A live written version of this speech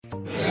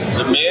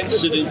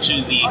sitting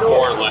to the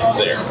far left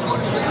there,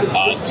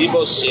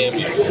 Debo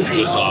Samuel, who's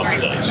just off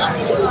with us.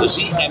 Does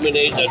he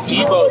emanate? Now,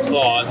 Debo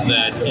thought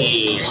that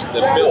Billy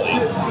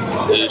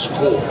is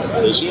cool.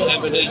 Does he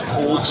emanate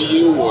cool to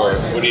you, or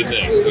what do you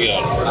think?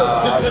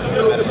 I've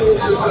met him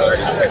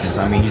 30 seconds.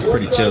 I mean, he's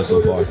pretty chill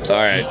so far. All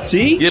right.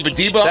 See? Yeah, but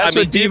Debo, That's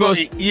what Debo,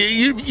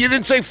 you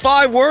didn't say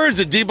 5 words,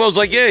 and Debo's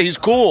like, yeah, he's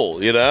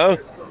cool, you know?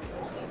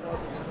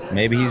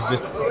 Maybe he's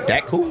just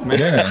that cool, man.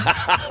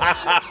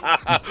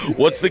 Yeah.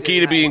 What's the key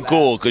to being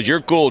cool? Because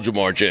you're cool,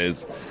 Ja'Marr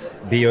Chase.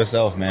 Be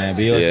yourself, man.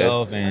 Be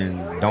yourself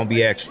and don't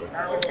be extra.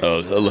 Oh,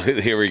 look,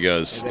 here he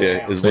goes.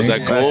 Yeah. Was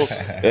that cool?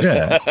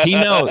 Yeah. He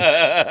knows.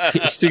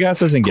 Stugatz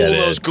doesn't get Cool it.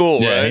 knows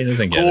cool, yeah, right? He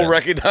doesn't get cool it.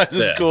 recognizes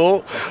Yeah.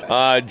 cool.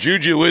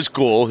 Juju is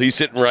cool. He's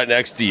sitting right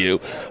next to you.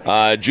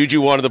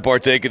 Juju wanted to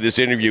partake in this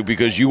interview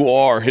because you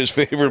are his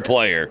favorite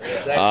player.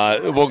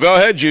 Well, go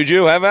ahead,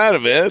 Juju. Have at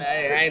it, man.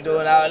 Hey, I ain't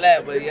doing all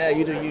that, but yeah,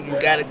 you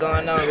got it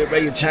going on, bro.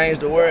 You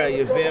changed the world,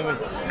 you feel me?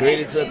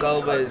 Greedy took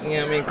over, you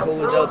know what I mean?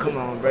 Cool Joe, come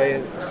on,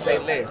 bro. Say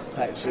less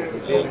type shit, you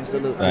feel me?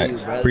 Salute to you,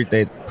 bro.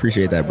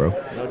 Appreciate that, bro.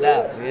 No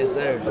doubt, yes,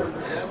 sir.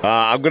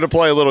 I'm going to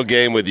play a little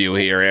game with you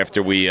here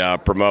after we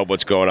promote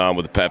what's going on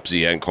with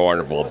Pepsi and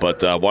Carnival.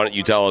 But why don't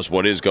you tell us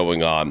what is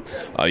going on?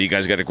 You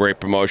guys got a great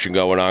promotion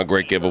going on,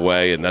 great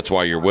giveaway, and that's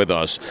why you're with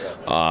us.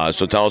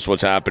 So tell us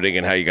what's happening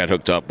and how you got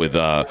hooked up with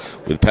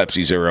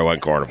Pepsi Zero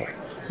and Carnival.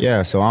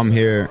 Yeah, so I'm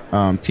here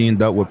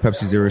teamed up with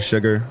Pepsi Zero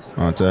Sugar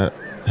to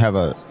have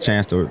a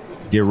chance to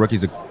give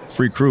rookies a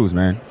free cruise,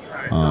 man.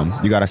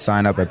 You got to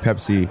sign up at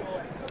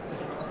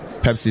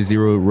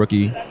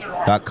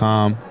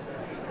PepsiZeroRookie.com,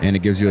 and it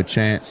gives you a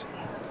chance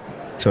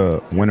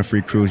to win a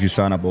free cruise. You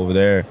sign up over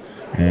there,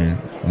 and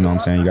you know what I'm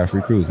saying? You got a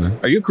free cruise, man.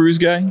 Are you a cruise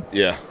guy?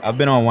 Yeah. I've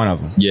been on one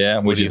of them. Yeah.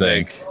 What do you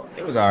think?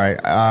 It was all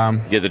right.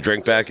 Get the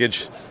drink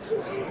package?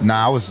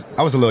 Nah, I was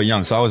a little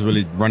young, so I was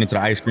really running to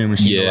the ice cream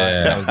machine a lot.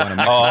 Yeah. I was going to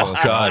Mexico, Oh, so I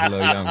was God. a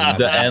little young.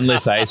 The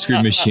endless ice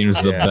cream machine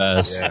was the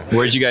best. yeah.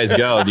 Where'd you guys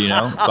go? Do you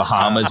know?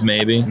 Bahamas,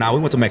 maybe? Nah, we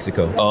went to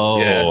Mexico. Oh,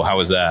 Yeah. how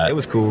was that? It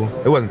was cool.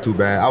 It wasn't too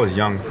bad. I was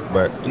young,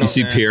 but You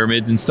see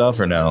pyramids and stuff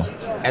or no?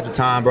 at the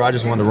time, bro, I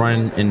just wanted to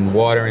run in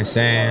water and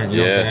sand. You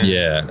know what I'm saying?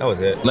 Yeah. That was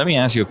it. Let me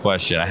ask you a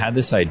question. I had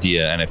this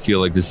idea, and I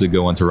feel like this is a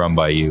good one to run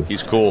by you.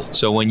 He's cool.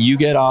 So when you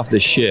get off the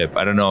ship,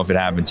 I don't know if it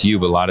happened to you,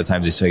 but a lot of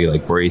times they sell you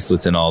like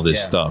bracelets and all this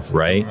Yeah. stuff,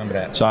 right? remember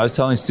that. So I was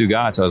telling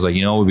Stugatz, I was like,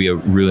 it would be a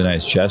really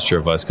nice gesture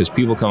of us because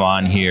people come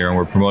on here and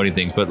we're promoting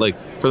things, but like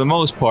for the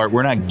most part,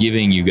 we're not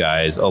giving you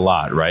guys a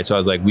lot, right? So I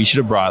was like, we should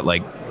have brought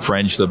like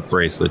French lip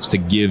bracelets to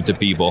give to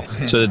people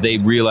so that they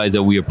realize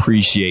that we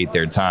appreciate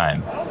their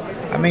time.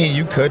 I mean,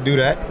 you could do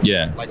that.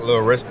 Yeah. Like a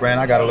little wristband.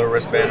 I got a little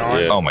wristband on.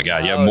 Yeah. Oh my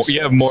God,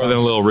 you have more than a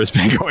little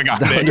wristband going on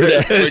there.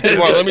 Wait,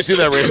 Jamar, let me see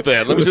that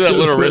wristband. Let me see that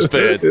little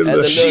wristband. That's a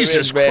little Jesus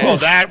wristband.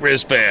 Christ. Oh, that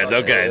wristband.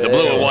 Okay, the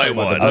blue and white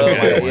one.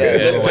 Okay.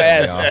 Yeah, Little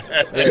pass.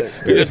 wristband.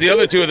 Because the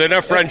other two, they're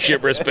not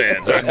friendship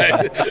wristbands, all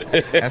right?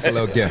 That's a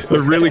little gift.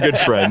 They're really good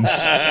friends.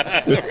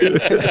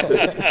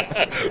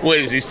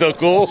 Wait, is he still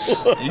cool?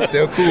 He's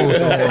still cool so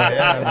far.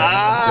 Yeah,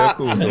 man. He's still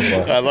cool so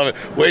far. I love it.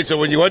 Wait, so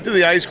when you went to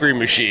the ice cream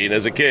machine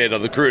as a kid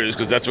on the cruise,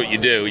 because that's what you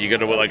do, you go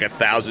to it like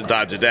 1,000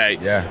 times a day.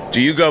 Yeah. Do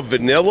you go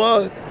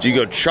vanilla? Do you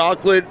go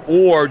chocolate?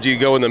 Or do you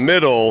go in the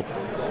middle,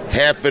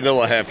 half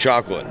vanilla, half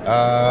chocolate?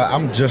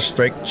 I'm just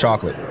straight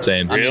chocolate.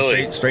 Same. I mean,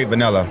 Really? straight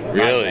vanilla.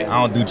 Really?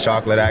 I don't do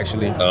chocolate,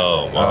 actually.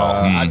 Oh,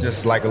 wow. I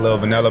just like a little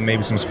vanilla,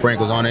 maybe some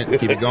sprinkles on it.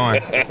 Keep it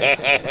going. Keep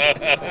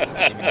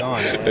it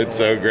going. It's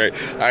so great.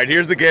 All right,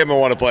 here's the game I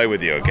want to play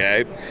with you,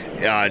 okay?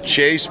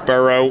 Chase,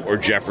 Burrow, or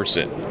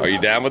Jefferson. Are you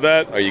down with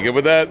that? Are you good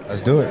with that?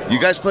 Let's do it. You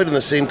guys played on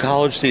the same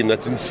college team.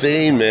 That's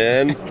insane,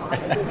 man.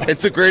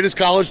 It's the greatest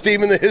college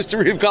team in the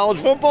history of college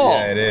football.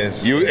 Yeah, it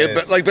is. You, It is.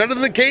 But like better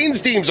than the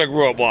Canes teams I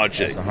grew up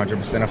watching. It's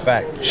 100% a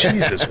fact.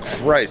 Jesus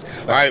Christ.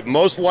 All right,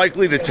 most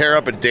likely to tear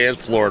up a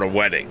dance floor at a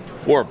wedding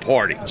or a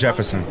party.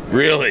 Jefferson.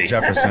 Really?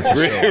 Jefferson for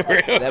sure.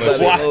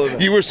 Wow,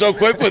 you were so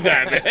quick with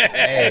that, man.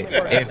 Hey,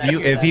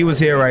 if he was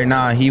here right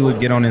now, he would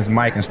get on his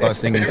mic and start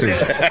singing too.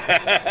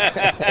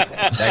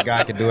 That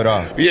guy could do it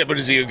all. Yeah, but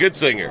is he a good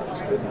singer?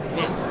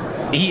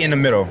 He in the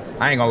middle.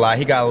 I ain't gonna lie.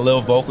 He got a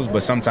little vocals,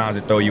 but sometimes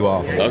it throw you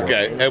off.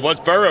 Okay. And what's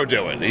Burrow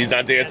doing? He's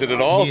not dancing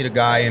at all? He the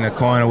guy in the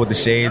corner with the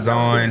shades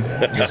on,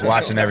 just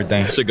watching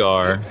everything.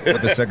 Cigar.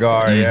 With the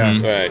cigar, yeah.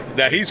 Right.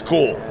 Now, he's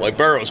cool. Like,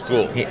 Burrow's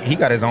cool. He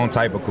got his own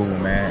type of cool,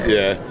 man.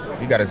 Yeah.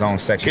 He got his own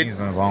section. He's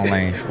in his own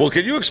lane. Well,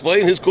 can you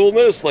explain his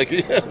coolness? Like,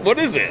 what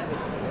is it?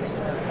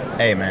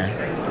 Hey,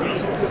 man.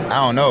 I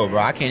don't know, bro.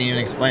 I can't even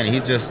explain it.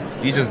 He's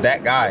just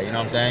that guy. You know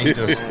what I'm saying? He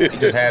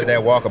just has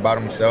that walk about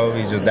himself.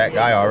 He's just that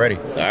guy already.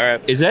 All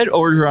right. Is Ed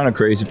Orgeron a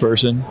crazy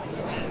person?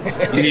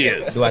 He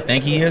is. Do I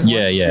think he is?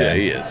 Yeah, Yeah,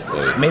 he is.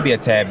 Maybe a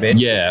tad bit.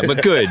 Yeah,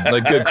 but good.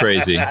 Like good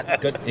crazy.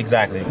 Good,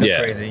 exactly. Good Yeah.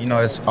 crazy. You know,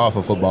 it's off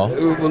of football.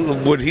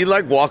 Would he,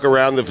 like, walk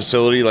around the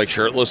facility, like,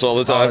 shirtless all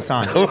the time? All the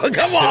time.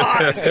 Come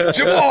on!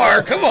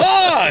 Jamar, come He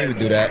on! would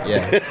do that,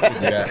 yeah. He would do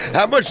that.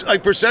 How much,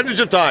 like, percentage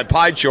of time,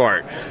 pie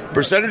chart,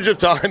 percentage of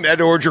time Ed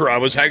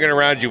Orgeron was hanging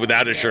around you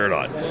without a shirt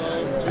on?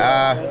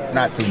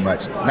 Not too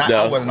much.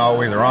 No. I wasn't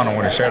always around him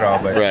with a shirt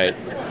off, but Right.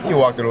 He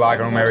walk through the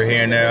locker room every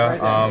here and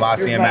there. I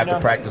see him after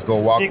practice go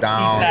walk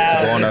down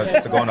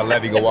to go on the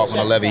levee, go walk on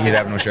the levee. He'd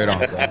have no shirt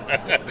on.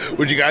 So.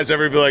 Would you guys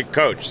ever be like,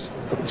 Coach,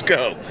 let's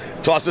go,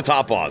 toss the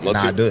top on?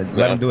 Let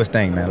him do his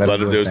thing, man.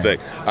 Let him do his thing.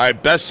 All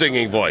right, best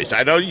singing voice.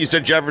 I know you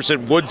said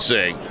Jefferson would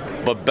sing,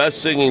 but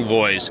best singing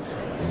voice,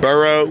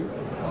 Burrow,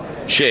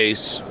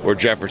 Chase, or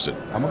Jefferson?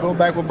 I'm gonna go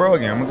back with Burrow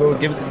again. I'm gonna go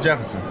give it to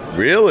Jefferson.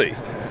 Really?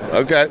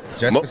 Okay.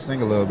 Just to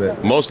sing a little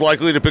bit. Most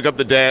likely to pick up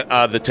the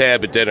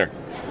tab at dinner.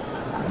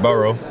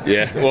 Burrow.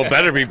 Yeah, well,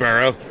 better be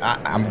Burrow.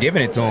 I'm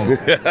giving it to him.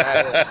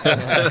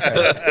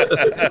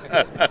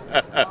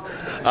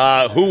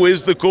 Who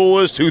is the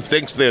coolest? Who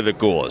thinks they're the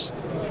coolest?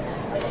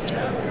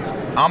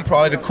 I'm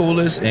probably the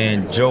coolest,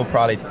 and Joe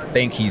probably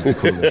think he's the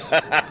coolest.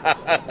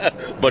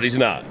 But he's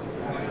not.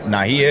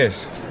 Nah, he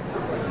is.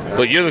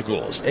 But you're the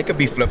coolest. It could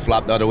be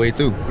flip-flopped the other way,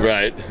 too.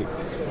 Right.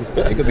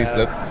 It could be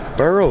flipped.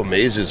 Burrow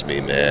amazes me,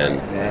 man.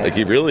 Like,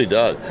 he really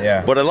does.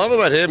 Yeah. What I love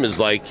about him is,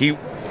 like, you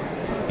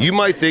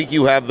might think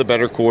you have the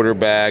better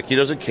quarterback. He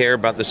doesn't care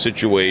about the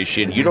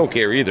situation. You don't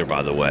care either,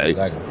 by the way.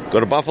 Exactly. Go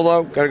to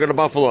Buffalo? Got to go to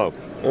Buffalo.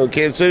 Go to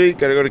Kansas City?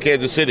 Got to go to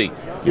Kansas City.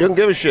 You don't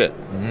give a shit.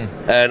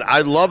 Mm-hmm. And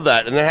I love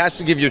that. And that has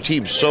to give your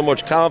team so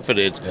much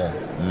confidence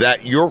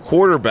that your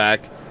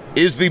quarterback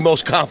is the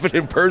most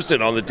confident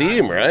person on the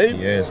team, right?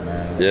 He is,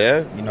 man.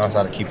 Yeah? He knows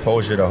how to keep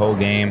posture the whole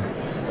game.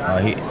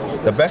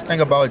 The best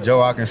thing about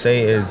Joe, I can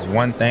say, is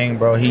one thing,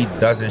 bro. He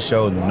doesn't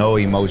show no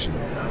emotion. You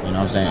know what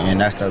I'm saying? And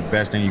that's the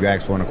best thing you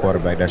ask for in a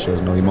quarterback, that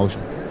shows no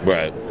emotion.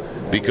 Right.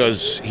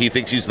 Because he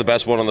thinks he's the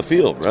best one on the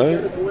field, right?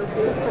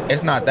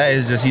 It's not that.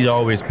 It's just he's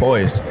always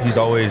poised. He's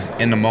always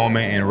in the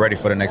moment and ready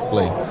for the next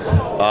play.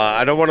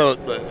 I don't want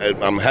to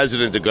 – I'm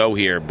hesitant to go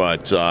here,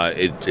 but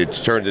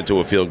it's turned into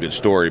a feel-good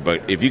story.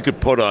 But if you could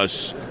put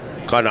us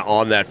kind of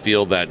on that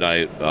field that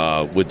night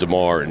with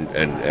DeMar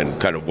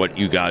and kind of what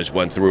you guys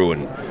went through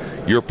and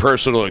your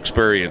personal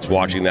experience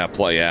watching that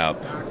play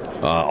out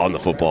on the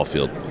football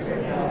field.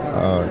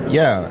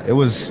 Yeah, it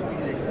was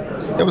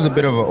a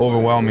bit of an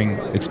overwhelming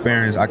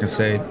experience, I can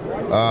say.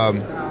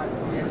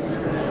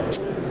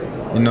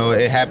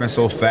 It happened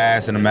so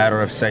fast in a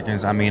matter of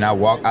seconds. I mean, I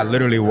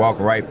literally walked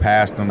right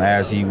past him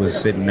as he was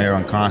sitting there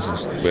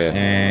unconscious. Yeah.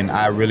 And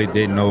I really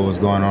didn't know what was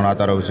going on. I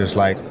thought it was just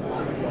like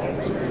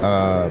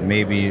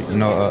maybe,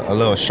 a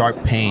little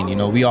sharp pain.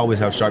 We always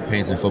have sharp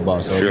pains in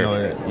football. So,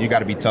 sure. You got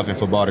to be tough in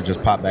football to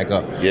just pop back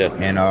up. Yeah.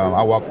 And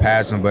I walked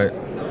past him, but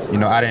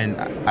I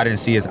didn't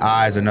see his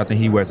eyes or nothing.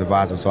 He wears a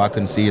visor, so I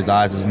couldn't see his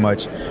eyes as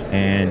much.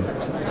 And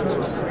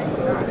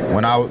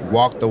when I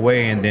walked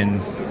away and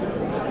then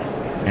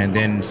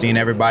seeing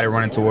everybody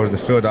running towards the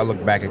field, I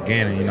looked back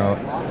again, and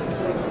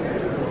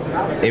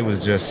it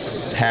was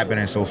just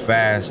happening so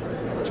fast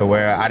to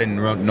where I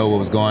didn't know what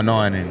was going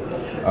on. And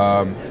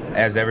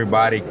as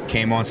everybody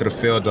came onto the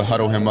field to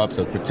huddle him up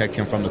to protect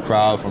him from the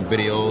crowd, from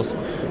videos,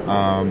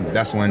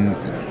 that's when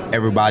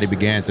everybody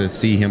began to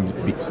see him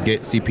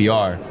get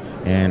CPR.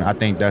 And I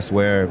think that's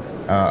where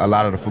a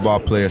lot of the football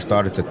players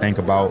started to think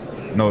about,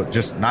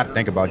 just not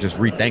think about, just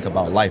rethink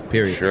about life,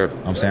 period. Sure.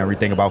 I'm saying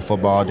rethink about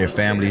football, their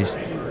families,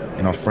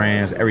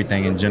 friends,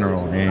 everything in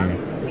general. And,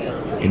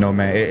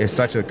 man, it's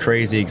such a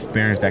crazy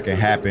experience that can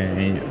happen.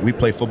 And we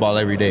play football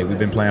every day. We've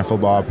been playing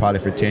football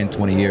probably for 10,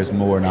 20 years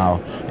more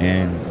now.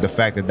 And the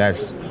fact that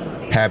that's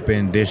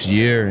happened this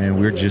year and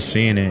we're just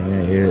seeing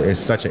it's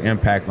such an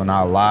impact on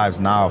our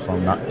lives now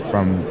from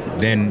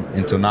then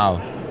until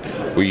now.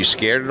 Were you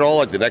scared at all?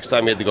 Like the next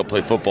time you had to go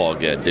play football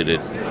again,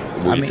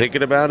 were you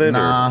thinking about it?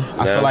 Nah,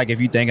 I feel like if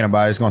you're thinking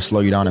about it, it's going to slow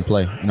you down and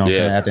play. You know what I'm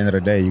saying? At the end of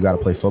the day, you got to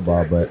play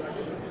football, but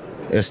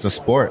it's the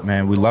sport,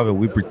 man. We love it.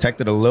 We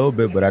protect it a little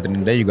bit, but at the end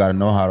of the day, you got to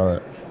know how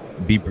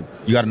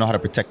to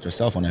protect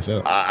yourself on that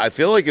field. I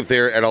feel like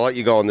and I'll let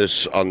you go on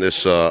this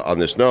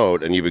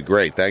note, and you've been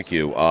great. Thank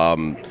you.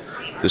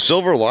 The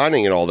silver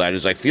lining and all that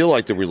is I feel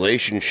like the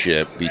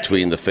relationship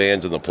between the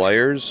fans and the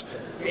players,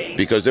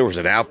 because there was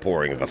an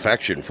outpouring of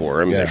affection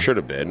for him. Yeah. There should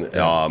have been.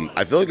 Yeah.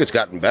 I feel like it's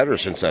gotten better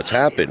since that's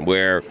happened,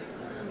 where,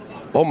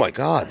 oh, my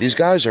God, these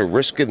guys are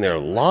risking their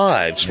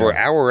lives for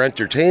our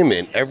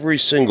entertainment every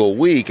single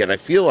week. And I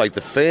feel like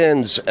the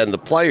fans and the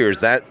players,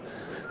 that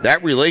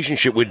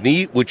relationship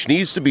which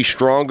needs to be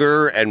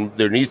stronger and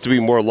there needs to be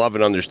more love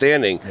and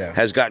understanding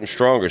has gotten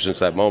stronger since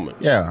that moment.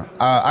 Yeah,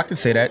 I can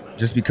say that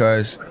just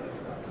because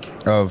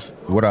of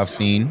what I've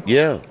seen.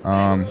 Yeah.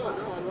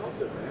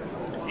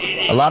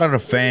 A lot of the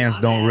fans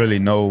don't really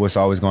know what's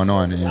always going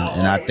on,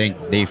 and I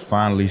think they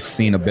finally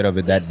seen a bit of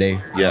it that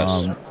day.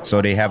 Yes.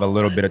 So they have a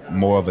little bit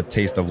more of a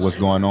taste of what's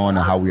going on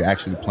and how we're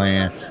actually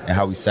playing and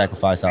how we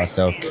sacrifice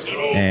ourselves.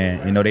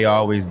 And, they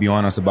always be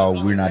on us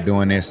about we're not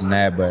doing this and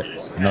that, but,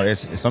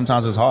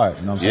 sometimes it's hard,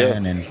 you know what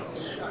I'm saying?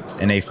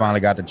 And they finally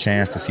got the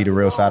chance to see the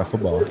real side of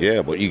football. Yeah,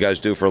 what you guys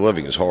do for a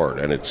living is hard,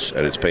 and it's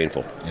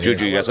painful. Yeah.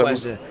 Juju, you got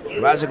something?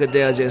 Roger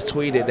Goodell just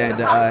tweeted that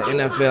the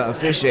NFL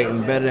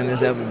officiating better than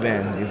it's ever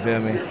been. You feel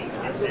me?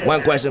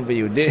 One question for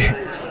you. Did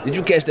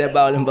you catch that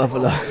ball in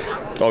Buffalo?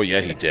 Oh,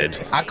 yeah, he did.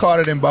 I caught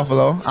it in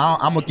Buffalo.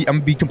 I'm going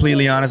to be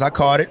completely honest. I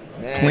caught it.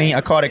 Yeah, clean.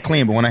 I called it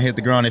clean, but when I hit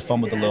the ground, it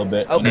fumbled a little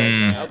bit.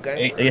 Okay,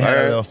 okay. It had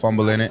a little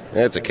fumble in it.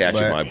 That's a catch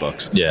in But- my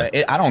books. Yeah.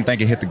 I don't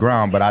think it hit the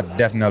ground, but I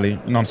definitely, you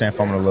know what I'm saying,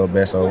 fumbled a little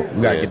bit. So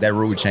we got to get that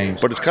rule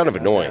changed. But it's kind of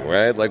annoying,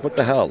 right? Like, what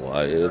the hell?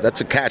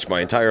 That's a catch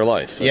my entire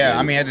life. Yeah,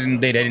 I mean, at the end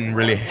of the day, they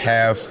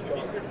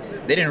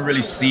didn't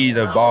really see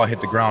the ball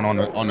hit the ground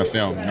on the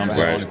film, you know what I'm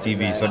saying, Right. on the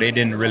TV. So they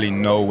didn't really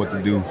know what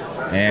to do.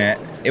 And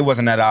it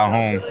wasn't at our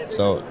home.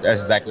 So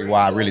that's exactly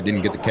why I really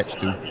didn't get the catch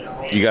too.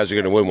 You guys are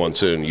going to win one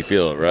soon. You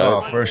feel it, right?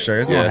 Oh, for sure.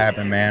 It's going to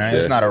happen, man.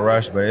 It's Yeah. not a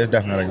rush, but it's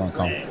definitely going to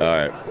come.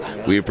 All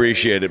right. We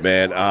appreciate it,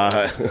 man.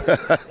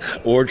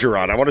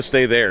 Orgeron. I want to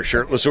stay there.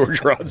 Shirtless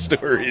Orgeron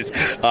stories.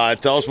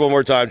 Tell us one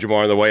more time,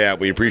 Jamar, on the way out.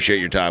 We appreciate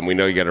your time. We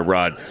know you got to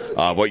run.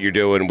 What you're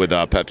doing with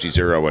Pepsi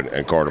Zero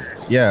and Carnival.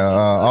 Yeah,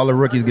 all the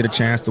rookies get a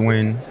chance to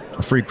win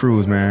a free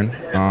cruise, man.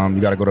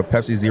 You got to go to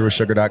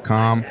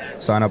PepsiZeroSugar.com,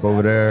 sign up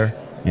over there,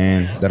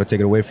 and that'll take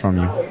it away from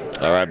you.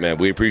 All right, man.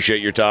 We appreciate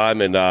your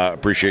time and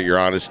appreciate your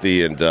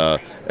honesty and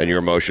your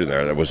emotion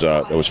there. That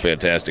was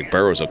fantastic.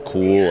 Burrow's a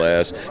cool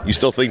ass. You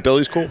still think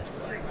Billy's cool?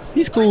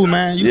 He's cool,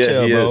 man. You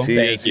tell, he bro. is. He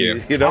Thank is.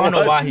 you. You know I don't know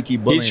what? why he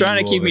keep bullying He's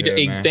trying to you keep me. over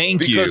there, man.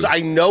 Thank you. Because I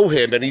know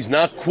him and he's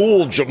not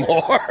cool,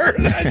 Jamar.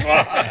 That's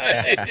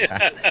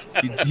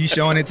why. He's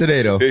showing it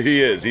today, though.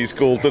 He is. He's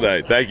cool today.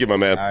 Thank you, my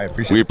man. I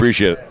appreciate We it.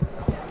 appreciate it.